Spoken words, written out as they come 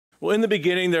Well, in the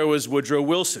beginning, there was Woodrow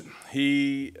Wilson.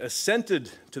 He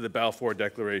assented to the Balfour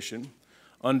Declaration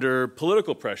under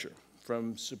political pressure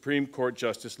from Supreme Court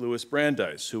Justice Louis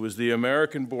Brandeis, who was the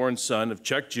American-born son of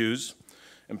Czech Jews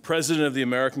and president of the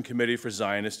American Committee for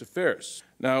Zionist Affairs.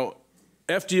 Now,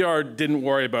 FDR didn't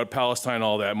worry about Palestine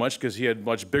all that much because he had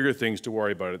much bigger things to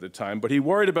worry about at the time, but he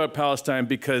worried about Palestine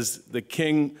because the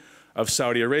king of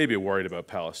Saudi Arabia worried about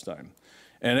Palestine.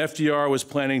 And FDR was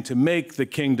planning to make the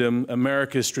kingdom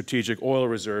America's strategic oil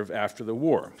reserve after the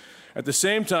war. At the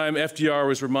same time, FDR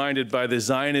was reminded by the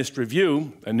Zionist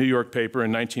Review, a New York paper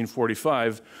in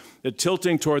 1945, that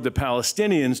tilting toward the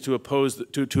Palestinians to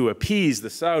appease the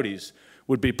Saudis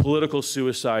would be political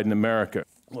suicide in America.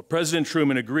 Well, President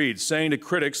Truman agreed, saying to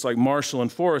critics like Marshall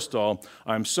and Forrestal,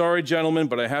 "I'm sorry, gentlemen,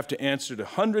 but I have to answer to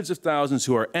hundreds of thousands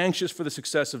who are anxious for the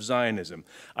success of Zionism.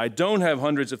 I don't have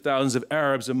hundreds of thousands of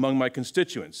Arabs among my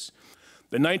constituents."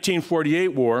 The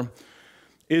 1948 war,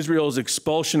 Israel's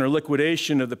expulsion or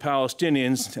liquidation of the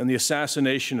Palestinians, and the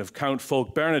assassination of Count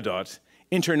Folke Bernadotte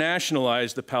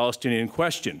internationalized the Palestinian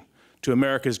question to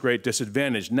America's great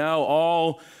disadvantage. Now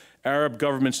all Arab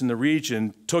governments in the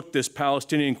region took this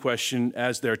Palestinian question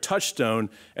as their touchstone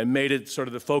and made it sort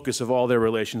of the focus of all their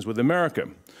relations with America.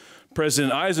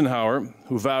 President Eisenhower,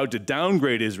 who vowed to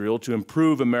downgrade Israel to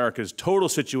improve America's total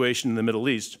situation in the Middle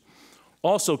East,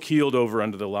 also keeled over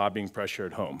under the lobbying pressure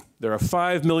at home. There are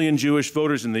 5 million Jewish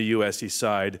voters in the U.S., he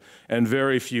sighed, and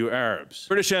very few Arabs. The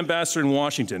British ambassador in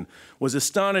Washington was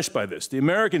astonished by this. The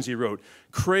Americans, he wrote,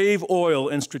 crave oil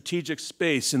and strategic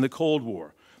space in the Cold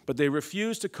War, but they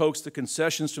refused to coax the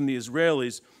concessions from the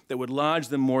Israelis that would lodge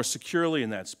them more securely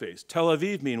in that space. Tel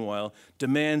Aviv, meanwhile,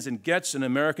 demands and gets an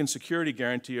American security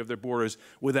guarantee of their borders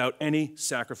without any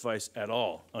sacrifice at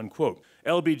all, unquote.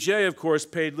 LBJ, of course,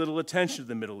 paid little attention to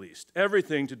the Middle East.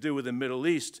 Everything to do with the Middle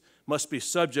East must be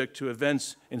subject to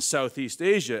events in Southeast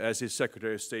Asia, as his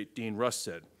Secretary of State, Dean Russ,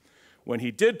 said. When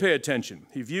he did pay attention,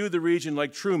 he viewed the region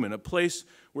like Truman, a place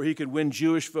where he could win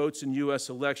Jewish votes in U.S.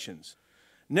 elections.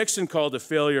 Nixon called the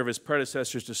failure of his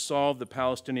predecessors to solve the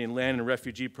Palestinian land and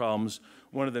refugee problems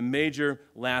one of the major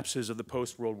lapses of the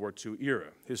post-World War II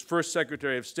era. His first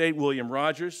Secretary of State, William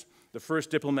Rogers, the first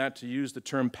diplomat to use the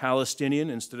term Palestinian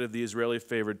instead of the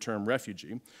Israeli-favored term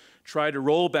refugee, tried to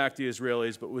roll back the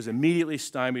Israelis but was immediately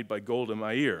stymied by Golda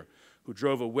Meir, who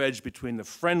drove a wedge between the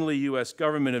friendly U.S.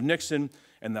 government of Nixon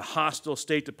and the hostile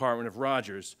State Department of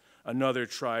Rogers, another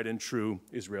tried and true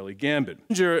Israeli gambit.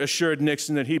 Kissinger assured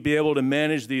Nixon that he'd be able to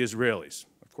manage the Israelis.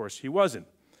 Of course, he wasn't.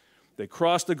 They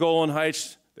crossed the Golan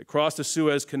Heights, they crossed the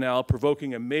Suez Canal,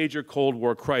 provoking a major Cold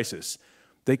War crisis.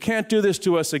 "They can't do this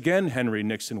to us again," Henry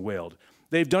Nixon wailed.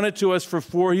 "They've done it to us for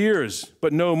 4 years,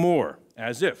 but no more,"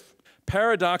 as if.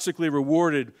 Paradoxically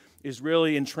rewarded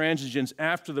Israeli intransigence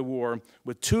after the war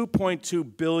with $2.2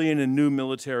 billion in new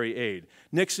military aid.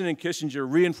 Nixon and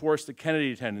Kissinger reinforced the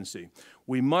Kennedy tendency.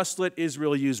 We must let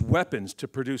Israel use weapons to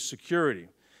produce security.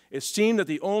 It seemed that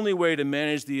the only way to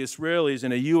manage the Israelis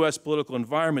in a U.S. political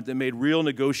environment that made real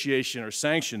negotiation or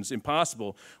sanctions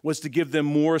impossible was to give them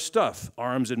more stuff,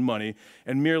 arms and money,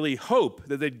 and merely hope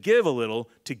that they'd give a little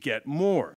to get more.